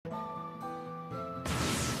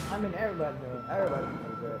I mean, everybody knows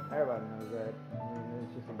that. Everybody knows that. I mean,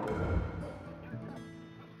 it's just a good.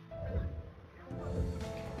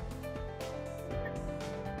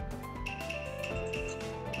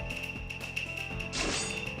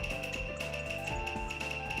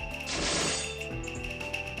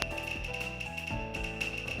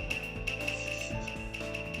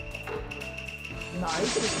 Nah, he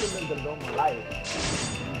could have still lived a normal life.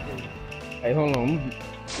 Hey, hold on.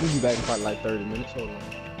 We'll be back in probably like 30 minutes. Hold on.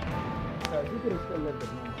 Because he could have still lived a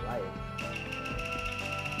normal life.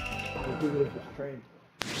 If he would have just trained.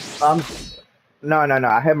 Um, no.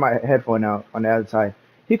 I had my headphone out on the other side.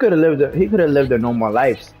 He could have lived a normal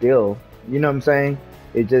life still. You know what I'm saying?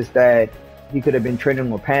 It's just that he could have been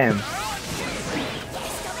training with Pam.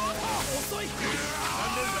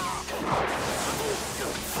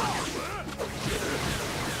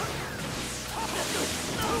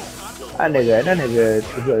 That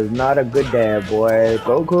nigga was not a good dad, boy.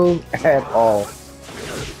 Goku at all.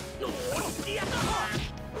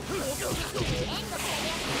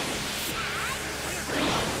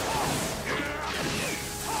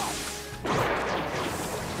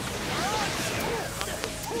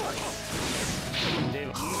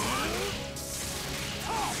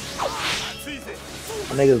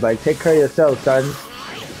 Niggas like, take care of yourself, son.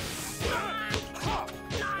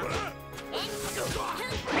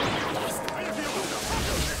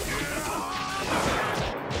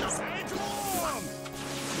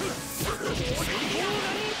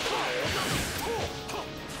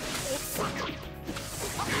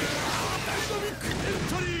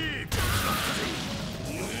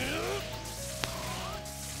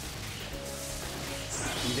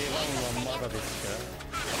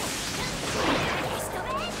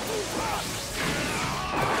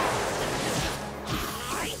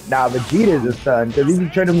 Nah, Vegeta's his son, because he be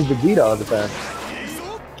training with Vegeta all the time.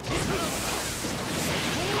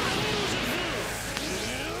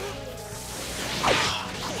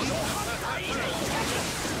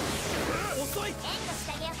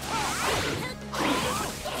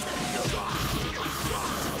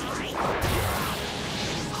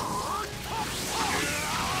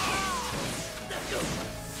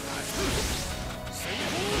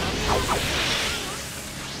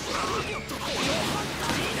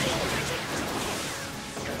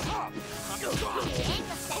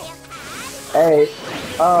 Hey,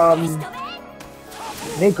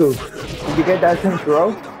 Niku, did you get that Saints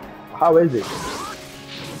Row? How is it?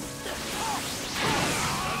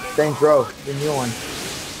 Saints Row, the new one.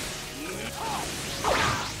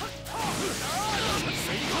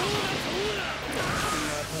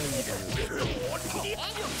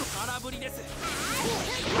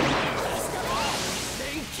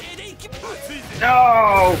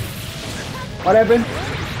 No! What happened?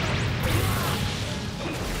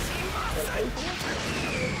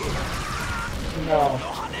 No.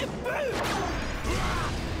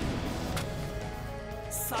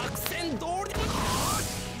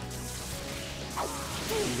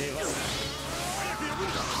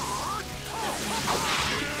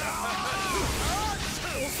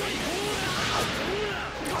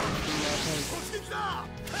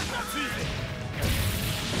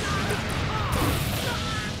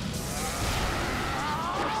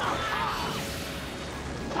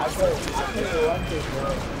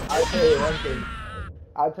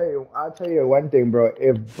 I'll tell you one thing, bro.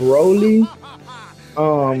 If Broly,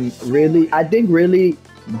 really, I think really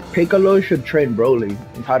Piccolo should train Broly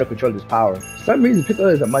in how to control his power. For some reason, Piccolo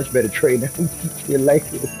is a much better trainer. You like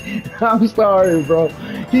it? I'm sorry, bro.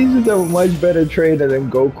 He's just a much better trainer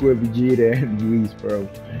than Goku and Vegeta and Whis, bro.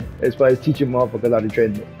 As far as teaching motherfuckers how to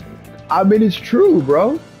train. I mean, it's true,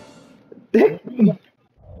 bro.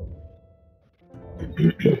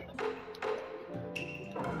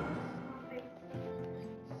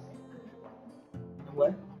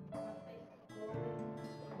 What?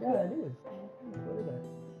 Yeah, it is. What is that?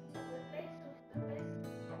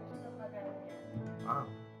 Wow.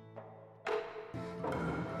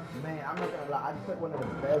 Man, I'm not gonna lie. I just took one of the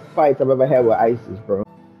best fights I've ever had with ISIS, bro.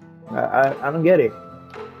 I don't get it.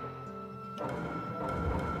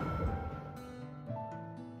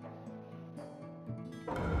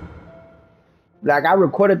 Like I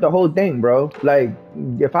recorded the whole thing, bro. Like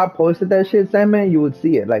if I posted that shit, Sandman, you would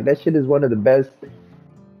see it. Like that shit is one of the best